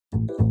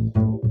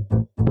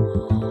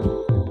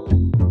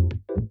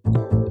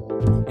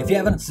If you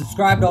haven't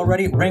subscribed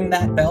already, ring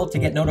that bell to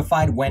get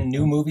notified when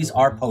new movies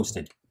are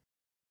posted.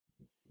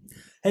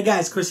 Hey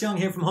guys, Chris Young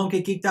here from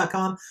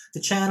HomeKitGeek.com,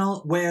 the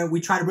channel where we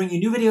try to bring you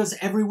new videos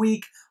every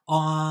week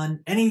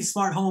on any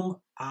smart home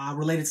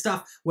related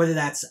stuff, whether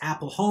that's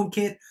Apple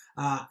HomeKit,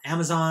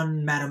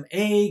 Amazon Madam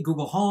A,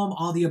 Google Home,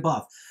 all the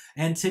above.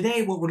 And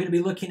today what we're going to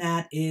be looking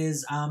at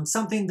is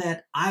something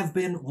that I've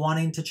been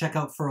wanting to check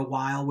out for a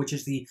while, which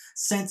is the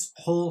Sense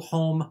Whole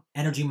Home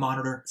Energy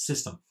Monitor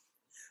System.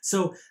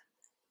 So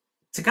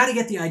to kind of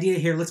get the idea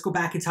here, let's go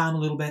back in time a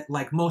little bit.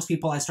 Like most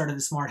people, I started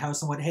a smart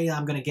house and went, hey,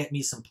 I'm going to get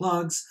me some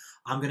plugs.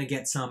 I'm going to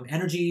get some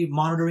energy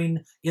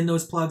monitoring in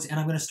those plugs, and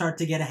I'm going to start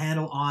to get a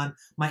handle on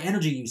my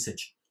energy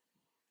usage.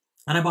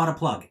 And I bought a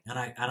plug, and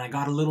I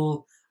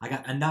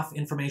got enough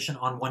information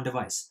on one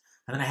device,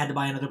 and then I had to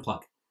buy another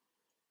plug.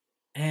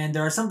 And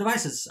there are some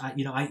devices, I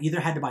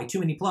either had to buy too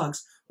many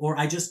plugs, or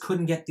I just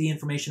couldn't get the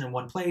information in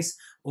one place,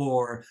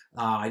 or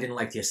I didn't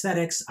like the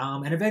aesthetics.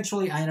 And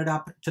eventually I ended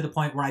up to the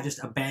point where I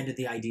just abandoned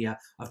the idea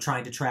of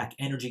trying to track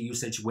energy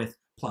usage with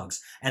plugs.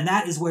 And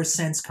that is where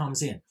Sense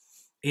comes in.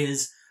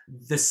 Is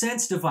the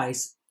Sense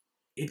device,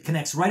 it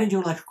connects right into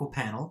your electrical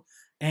panel,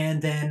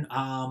 and then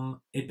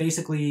it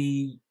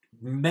basically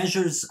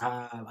measures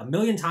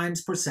 1,000,000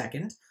 times per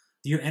second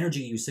your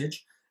energy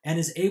usage, and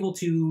is able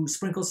to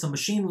sprinkle some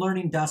machine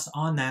learning dust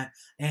on that.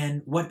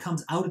 And what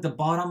comes out at the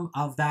bottom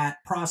of that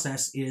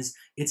process is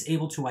it's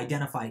able to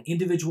identify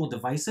individual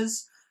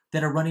devices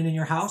that are running in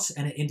your house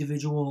and an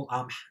individual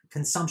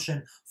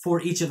consumption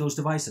for each of those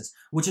devices,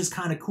 which is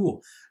kind of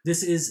cool.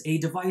 This is a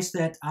device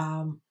that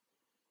I'm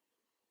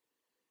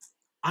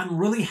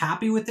really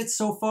happy with it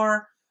so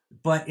far,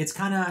 but it's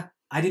kind of,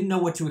 I didn't know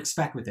what to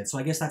expect with it. So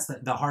I guess that's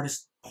the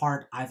hardest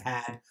part I've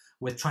had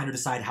with trying to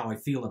decide how I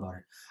feel about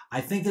it.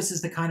 I think this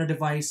is the kind of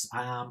device,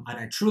 and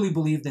I truly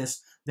believe this,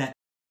 that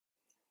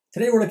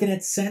today we're looking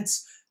at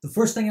Sense. The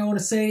first thing I want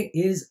to say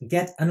is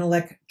get an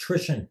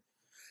electrician.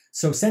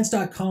 So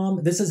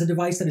Sense.com, this is a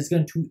device that is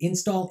going to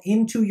install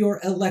into your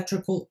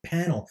electrical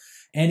panel,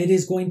 and it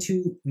is going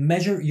to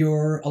measure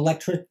your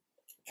electric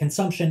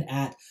consumption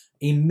at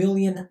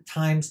 1,000,000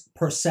 times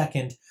per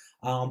second.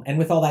 And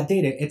with all that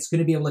data, it's going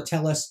to be able to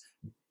tell us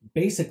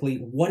basically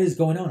what is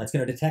going on. It's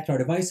going to detect our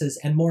devices,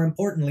 and more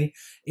importantly,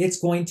 it's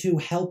going to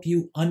help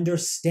you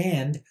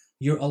understand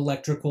your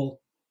electrical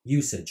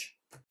usage.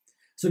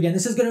 So again,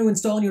 this is going to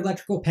install in your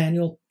electrical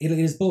panel. It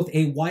is both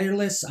a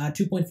wireless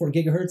 2.4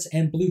 gigahertz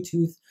and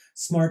Bluetooth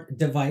smart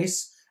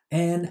device.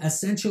 And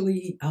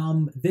essentially,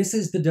 this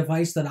is the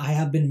device that I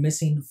have been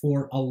missing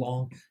for a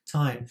long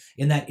time,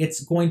 in that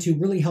it's going to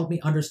really help me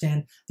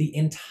understand the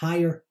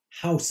entire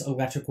house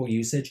electrical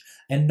usage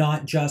and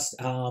not just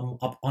on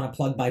a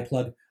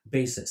plug-by-plug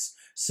basis.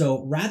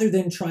 So rather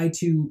than try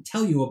to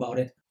tell you about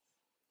it,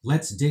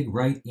 let's dig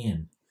right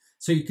in.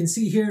 So you can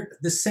see here,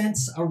 the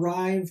Sense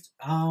arrived,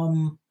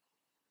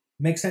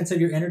 make sense of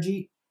your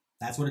energy.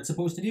 That's what it's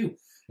supposed to do.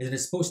 It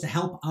is supposed to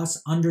help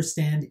us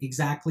understand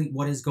exactly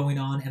what is going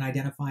on and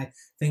identify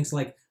things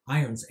like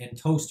irons and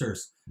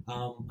toasters.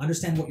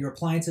 Understand what your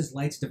appliances,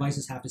 lights,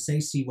 devices have to say,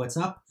 see what's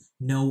up,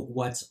 know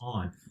what's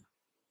on.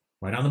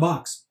 Right on the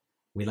box.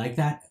 We like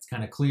that. It's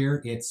kind of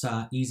clear. It's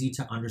easy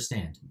to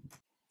understand.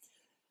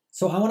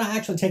 So I want to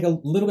actually take a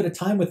little bit of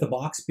time with the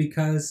box,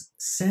 because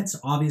Sense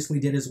obviously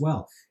did as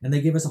well. And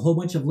they give us a whole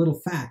bunch of little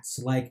facts,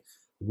 like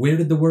where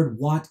did the word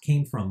watt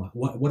came from?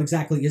 What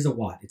exactly is a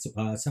watt? It's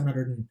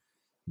 700 and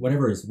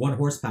whatever it is, 1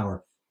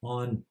 horsepower.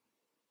 On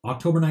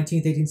October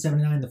 19th,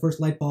 1879, the first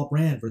light bulb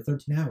ran for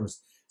 13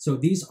 hours. So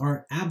these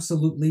are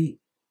absolutely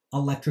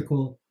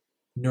electrical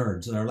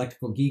nerds. They're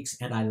electrical geeks,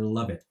 and I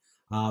love it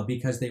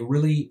because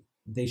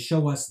they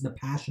show us the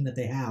passion that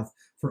they have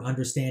for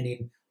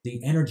understanding the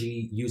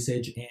energy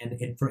usage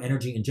and for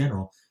energy in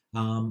general.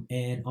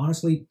 And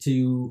honestly,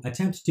 to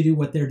attempt to do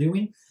what they're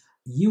doing,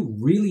 you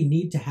really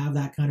need to have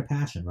that kind of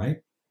passion, right?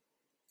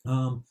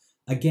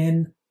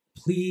 Again,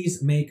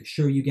 please make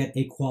sure you get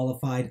a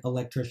qualified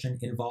electrician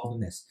involved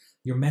in this.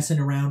 You're messing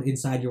around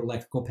inside your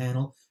electrical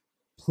panel.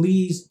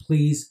 Please,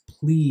 please,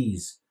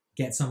 please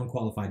get someone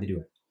qualified to do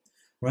it,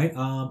 right?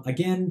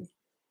 Again,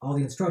 all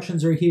the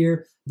instructions are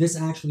here. This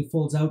actually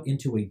folds out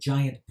into a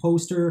giant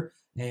poster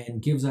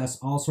and gives us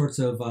all sorts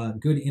of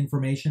good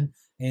information,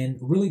 and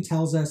really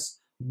tells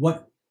us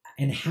what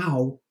and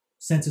how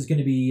Sense is going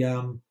to be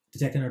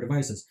detecting our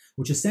devices,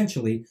 which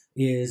essentially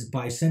is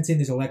by sensing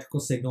these electrical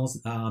signals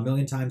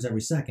 1,000,000 times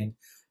every second,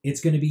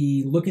 it's going to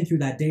be looking through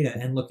that data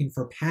and looking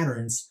for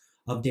patterns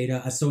of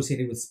data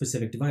associated with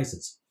specific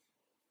devices.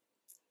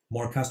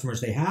 More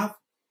customers they have,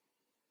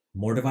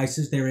 more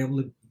devices they're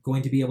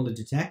going to be able to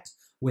detect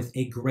with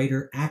a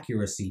greater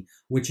accuracy,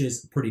 which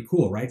is pretty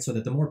cool, right? So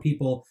that the more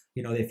people,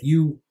 if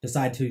you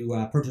decide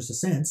to purchase a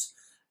Sense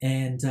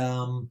and,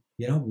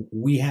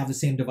 we have the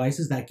same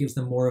devices, that gives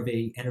them more of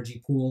a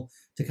energy pool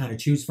to kind of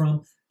choose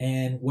from.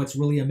 And what's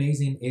really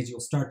amazing is you'll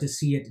start to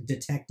see it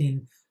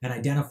detecting and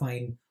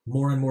identifying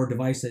more and more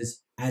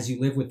devices as you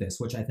live with this,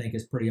 which I think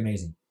is pretty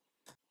amazing.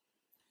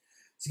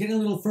 So getting a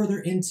little further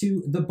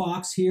into the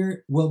box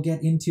here, we'll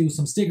get into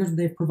some stickers that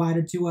they've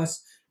provided to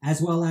us,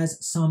 as well as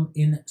some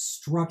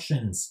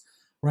instructions,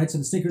 right? So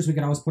the stickers we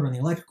could always put on the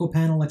electrical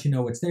panel, let you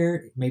know what's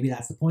there. Maybe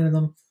that's the point of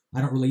them.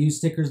 I don't really use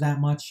stickers that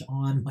much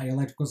on my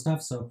electrical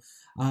stuff. So,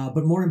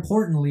 but more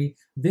importantly,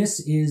 this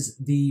is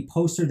the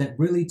poster that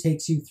really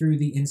takes you through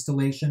the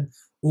installation,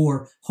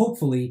 or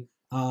hopefully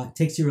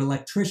takes your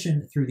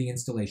electrician through the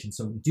installation.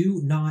 So do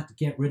not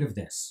get rid of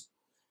this.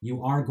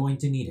 You are going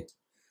to need it.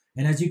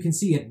 And as you can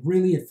see,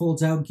 it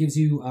folds out, gives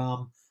you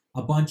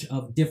a bunch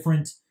of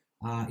different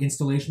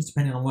installations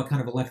depending on what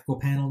kind of electrical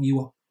panel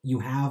you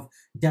have.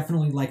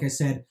 Definitely, like I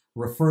said,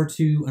 refer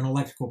to an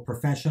electrical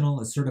professional,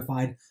 a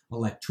certified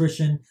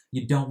electrician.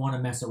 You don't want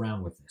to mess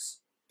around with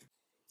this.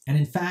 And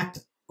in fact,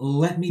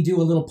 let me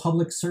do a little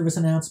public service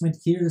announcement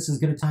here. This is as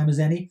good a time as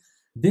any.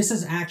 This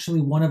is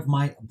actually one of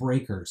my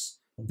breakers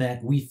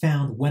that we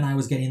found when I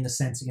was getting the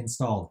Sense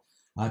installed.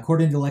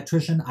 According to the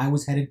electrician, I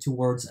was headed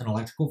towards an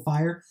electrical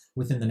fire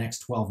within the next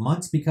 12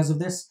 months because of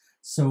this.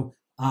 So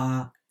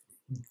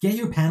get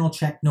your panel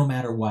checked no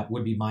matter what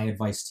would be my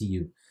advice to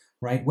you,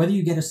 right? Whether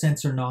you get a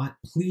Sense or not,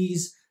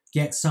 please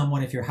get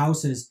someone. If your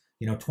house is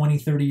 20,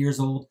 30 years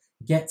old,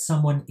 get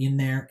someone in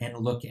there and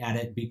look at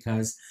it,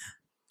 because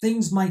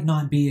things might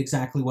not be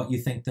exactly what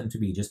you think them to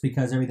be. Just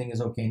because everything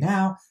is okay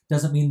now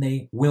doesn't mean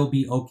they will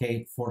be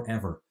okay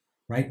forever,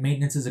 right?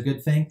 Maintenance is a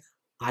good thing.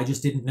 I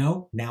just didn't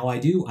know. Now I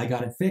do. I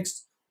got it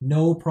fixed.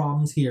 No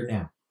problems here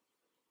now.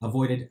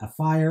 Avoided a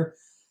fire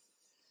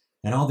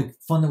and all the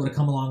fun that would have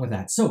come along with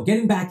that. So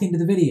getting back into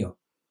the video,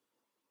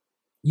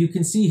 you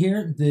can see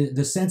here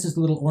the Sense is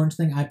the little orange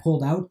thing I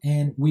pulled out,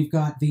 and we've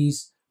got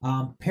these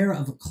pair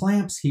of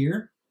clamps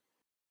here.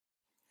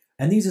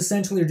 And these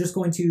essentially are just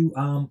going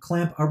to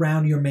clamp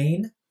around your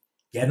main.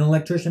 Get an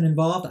electrician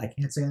involved. I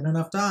can't say it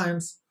enough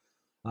times.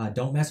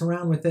 Don't mess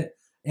around with it.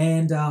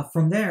 And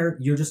from there,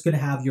 you're just going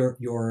to have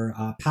your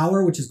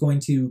power, which is going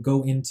to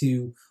go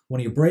into one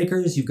of your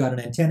breakers. You've got an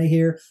antenna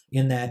here,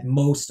 in that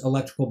most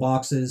electrical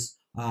boxes,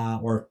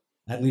 or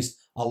at least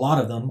a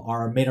lot of them,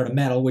 are made out of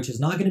metal, which is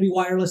not going to be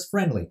wireless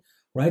friendly,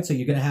 right? So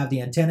you're going to have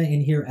the antenna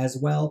in here as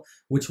well,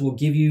 which will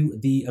give you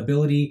the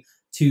ability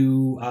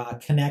to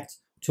connect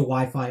to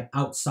Wi-Fi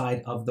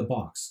outside of the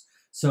box.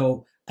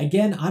 So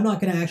again, I'm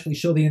not going to actually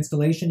show the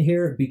installation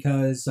here,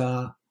 because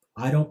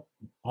I don't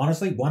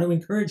honestly want to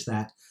encourage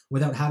that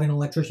without having an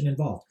electrician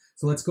involved.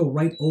 So let's go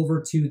right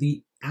over to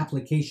the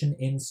application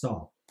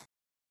install.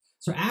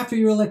 So after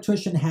your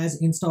electrician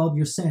has installed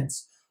your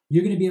Sense,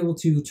 you're going to be able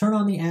to turn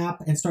on the app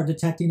and start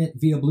detecting it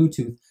via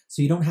Bluetooth.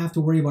 So you don't have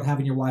to worry about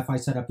having your Wi-Fi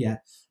set up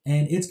yet.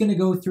 And it's going to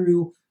go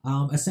through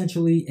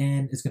essentially,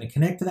 and it's going to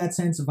connect to that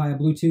Sense via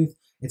Bluetooth.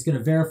 It's going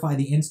to verify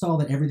the install,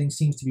 that everything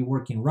seems to be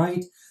working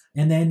right.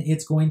 And then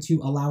it's going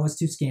to allow us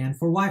to scan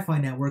for Wi-Fi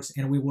networks,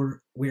 and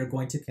we are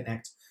going to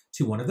connect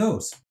to one of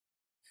those.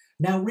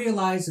 Now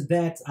realize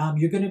that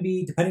you're going to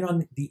be, depending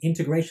on the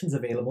integrations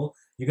available,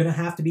 you're going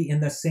to have to be in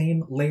the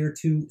same layer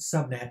 2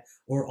 subnet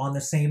or on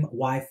the same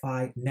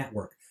Wi-Fi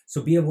network.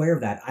 So be aware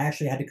of that. I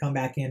actually had to come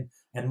back in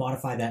and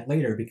modify that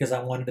later, because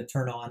I wanted to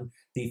turn on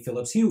the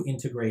Philips Hue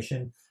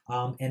integration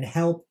and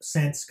help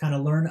Sense kind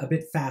of learn a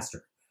bit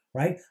faster,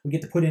 right? We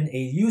get to put in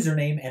a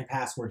username and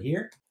password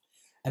here.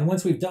 And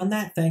once we've done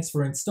that, thanks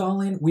for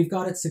installing. We've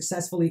got it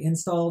successfully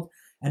installed,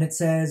 and it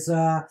says,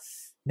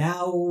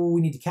 now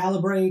we need to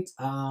calibrate.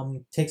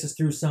 Takes us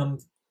through some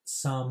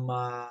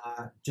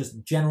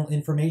just general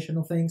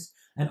informational things.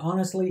 And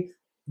honestly,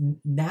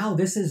 now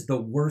this is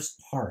the worst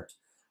part,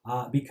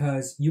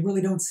 because you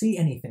really don't see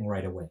anything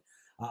right away.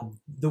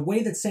 The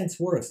way that Sense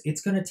works,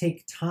 it's going to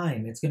take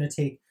time. It's going to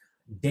take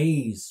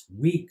days,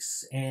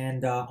 weeks,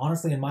 and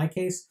honestly, in my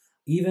case,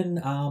 even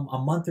a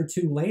month or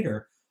two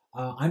later,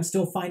 I'm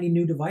still finding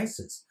new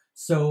devices.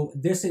 So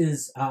this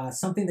is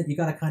something that you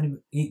got to kind of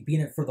be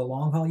in it for the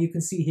long haul. You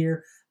can see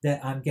here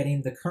that I'm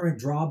getting the current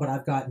draw, but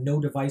I've got no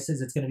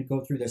devices. It's going to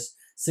go through this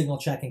signal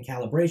check and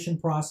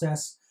calibration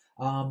process.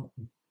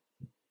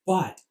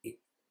 But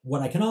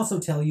what I can also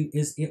tell you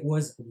is it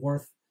was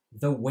worth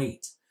the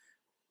wait,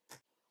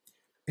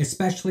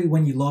 especially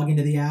when you log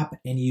into the app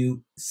and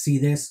you see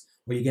this,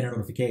 or you get a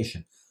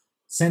notification.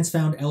 Sense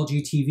found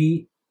LG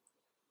TV.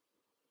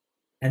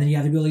 And then you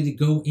have the ability to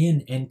go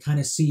in and kind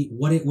of see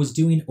what it was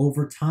doing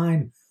over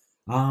time.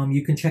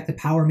 You can check the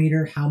power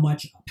meter, how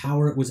much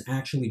power it was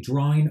actually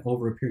drawing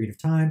over a period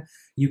of time.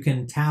 You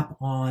can tap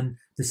on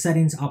the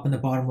settings up in the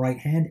bottom right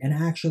hand and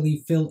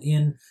actually fill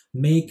in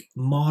make,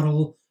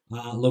 model,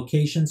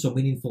 location, so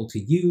meaningful to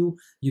you.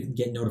 You can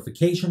get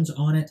notifications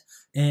on it.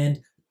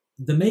 And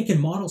the make and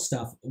model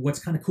stuff,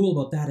 what's kind of cool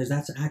about that is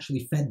that's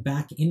actually fed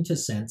back into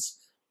Sense.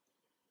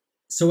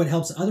 So it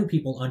helps other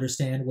people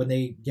understand when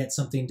they get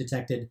something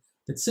detected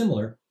that's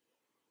similar.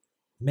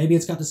 Maybe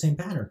it's got the same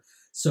pattern.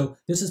 So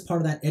this is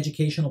part of that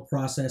educational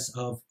process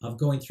of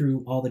going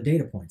through all the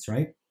data points,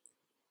 right?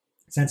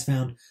 Sense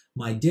found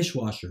my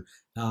dishwasher.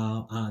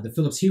 The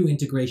Philips Hue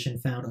integration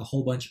found a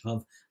whole bunch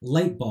of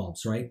light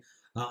bulbs, right?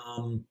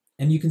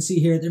 And you can see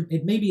here,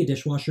 it may be a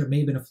dishwasher, it may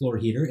have been a floor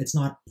heater. It's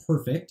not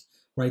perfect,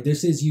 right?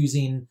 This is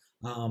using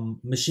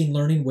machine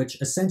learning,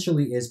 which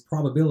essentially is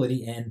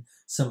probability and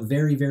some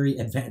very, very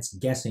advanced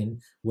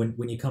guessing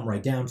when you come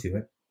right down to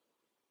it.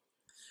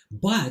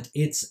 But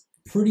it's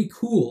pretty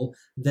cool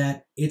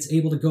that it's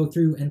able to go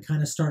through and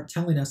kind of start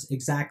telling us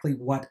exactly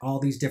what all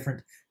these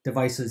different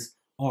devices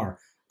are.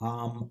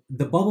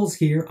 The bubbles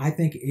here, I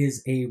think,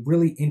 is a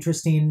really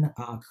interesting,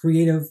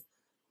 creative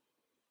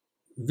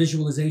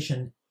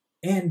visualization,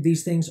 and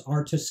these things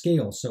are to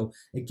scale. So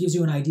it gives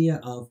you an idea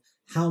of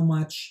how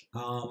much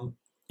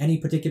any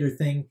particular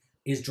thing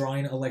is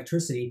drawing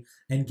electricity,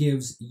 and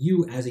gives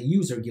you as a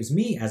user, gives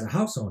me as a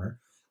house owner,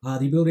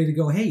 the ability to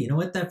go, hey, you know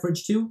what, that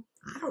fridge too,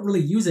 I don't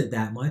really use it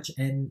that much,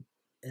 and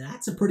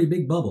that's a pretty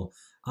big bubble.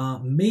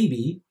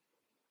 Maybe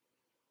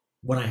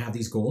when I have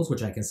these goals,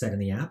 which I can set in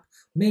the app,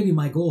 maybe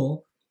my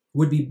goal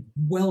would be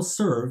well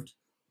served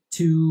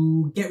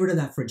to get rid of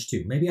that fridge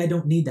too. Maybe I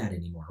don't need that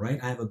anymore,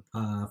 right? I have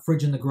a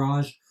fridge in the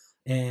garage,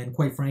 and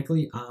quite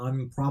frankly,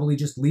 I'm probably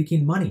just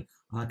leaking money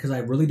because I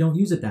really don't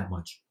use it that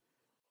much.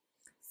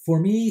 For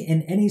me,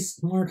 in any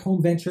smart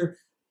home venture,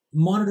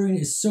 monitoring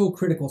is so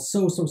critical,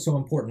 so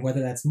important,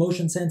 whether that's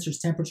motion sensors,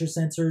 temperature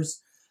sensors,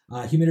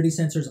 humidity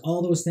sensors,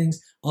 all those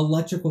things,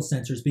 electrical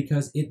sensors,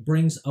 because it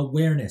brings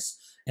awareness.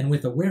 And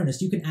with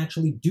awareness, you can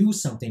actually do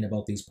something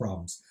about these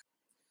problems.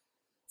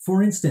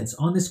 For instance,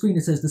 on the screen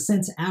it says the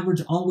Sense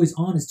average always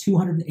on is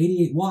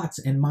 288 watts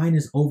and mine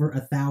is over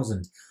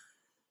 1,000.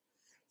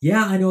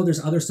 Yeah, I know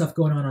there's other stuff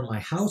going on my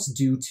house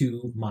due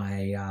to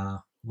my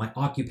my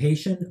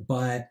occupation,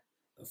 but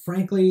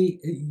frankly,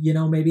 you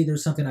know, maybe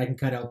there's something I can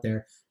cut out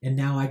there, and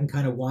now I can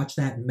kind of watch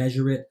that and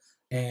measure it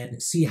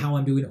and see how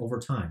I'm doing over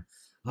time.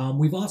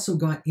 We've also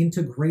got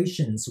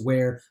integrations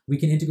where we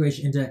can integrate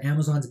into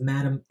Amazon's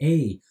Madam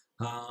A,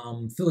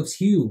 Philips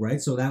Hue,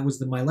 right? So that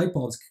was my light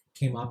bulbs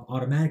came up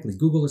automatically,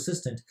 Google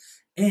Assistant.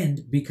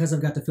 And because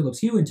I've got the Philips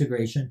Hue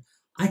integration,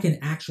 I can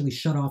actually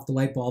shut off the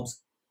light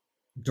bulbs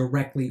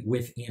directly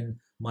within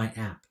my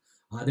app.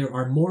 There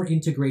are more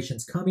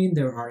integrations coming.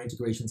 There are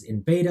integrations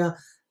in beta,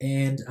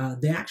 and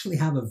they actually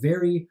have a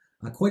very,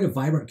 quite a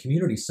vibrant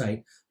community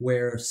site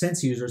where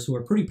Sense users, who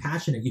are pretty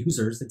passionate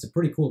users, it's a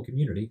pretty cool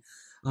community,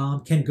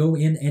 can go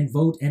in and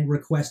vote and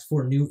request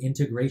for new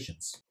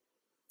integrations.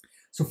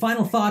 So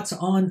final thoughts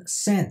on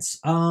Sense.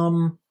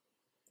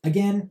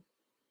 Again,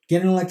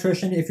 get an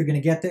electrician if you're going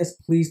to get this.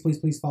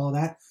 Please follow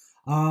that.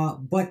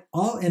 But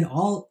all in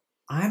all,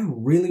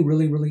 I'm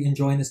really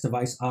enjoying this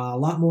device. A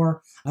lot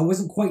more. I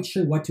wasn't quite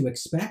sure what to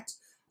expect.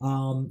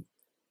 The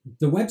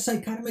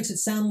website kind of makes it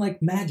sound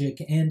like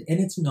magic, and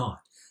it's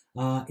not.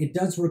 It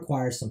does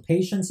require some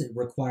patience. It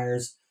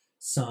requires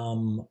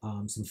some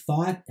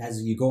thought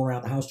as you go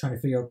around the house trying to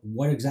figure out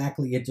what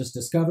exactly it just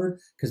discovered,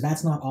 because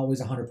that's not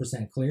always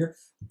 100% clear.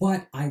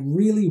 But I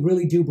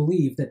really do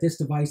believe that this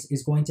device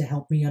is going to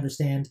help me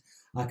understand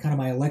kind of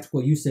my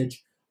electrical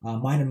usage,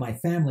 mine and my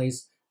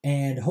family's,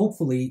 and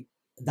hopefully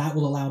that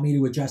will allow me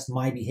to adjust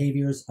my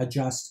behaviors,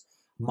 adjust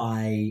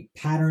my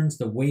patterns,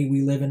 the way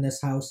we live in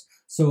this house,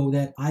 so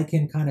that I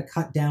can kind of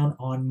cut down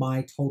on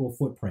my total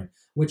footprint,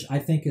 which I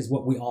think is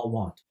what we all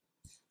want.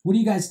 What do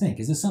you guys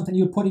think? Is this something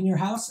you would put in your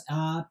house?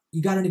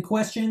 You got any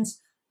questions?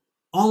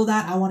 All of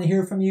that, I want to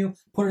hear from you.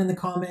 Put it in the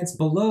comments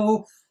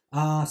below.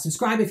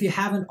 Subscribe if you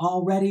haven't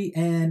already,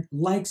 and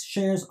likes,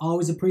 shares,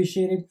 always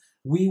appreciated.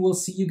 We will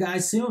see you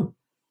guys soon.